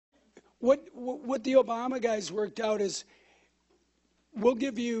what the Obama guys worked out is we'll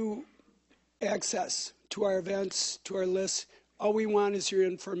give you access to our events, to our lists. All we want is your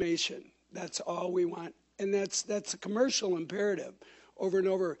information. That's all we want. And that's a commercial imperative over and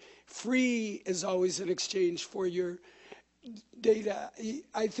over. Free is always an exchange for your data.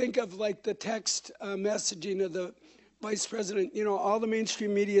 I think of like the text messaging of the vice president. You know, all the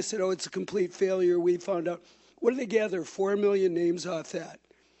mainstream media said, oh, it's a complete failure. We found out. What did they gather? 4 million names off that.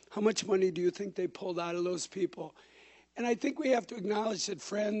 How much money do you think they pulled out of those people? And I think we have to acknowledge that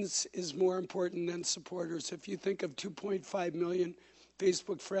friends is more important than supporters. If you think of 2.5 million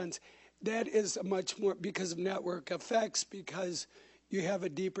Facebook friends, that is a much more, because of network effects, because you have a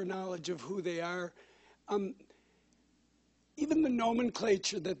deeper knowledge of who they are. Even the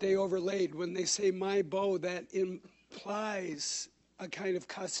nomenclature that they overlaid when they say my beau, that implies a kind of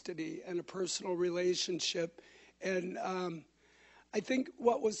custody and a personal relationship. And I think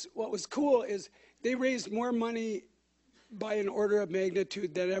what was cool is they raised more money by an order of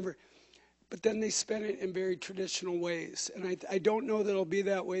magnitude than ever, but then they spent it in very traditional ways. And I don't know that it'll be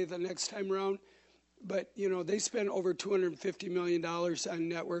that way the next time around, but you know, they spent over $250 million on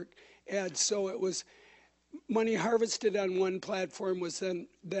network ads. So it was money harvested on one platform was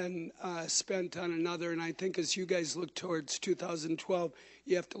then spent on another. And I think as you guys look towards 2012,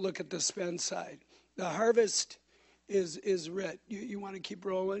 you have to look at the spend side. The harvest is rich. You want to keep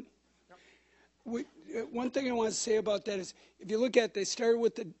rolling? One thing I want to say about that is, if you look at, they started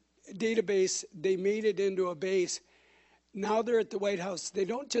with the database, they made it into a base. Now they're at the White House. They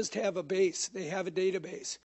don't just have a base, they have a database.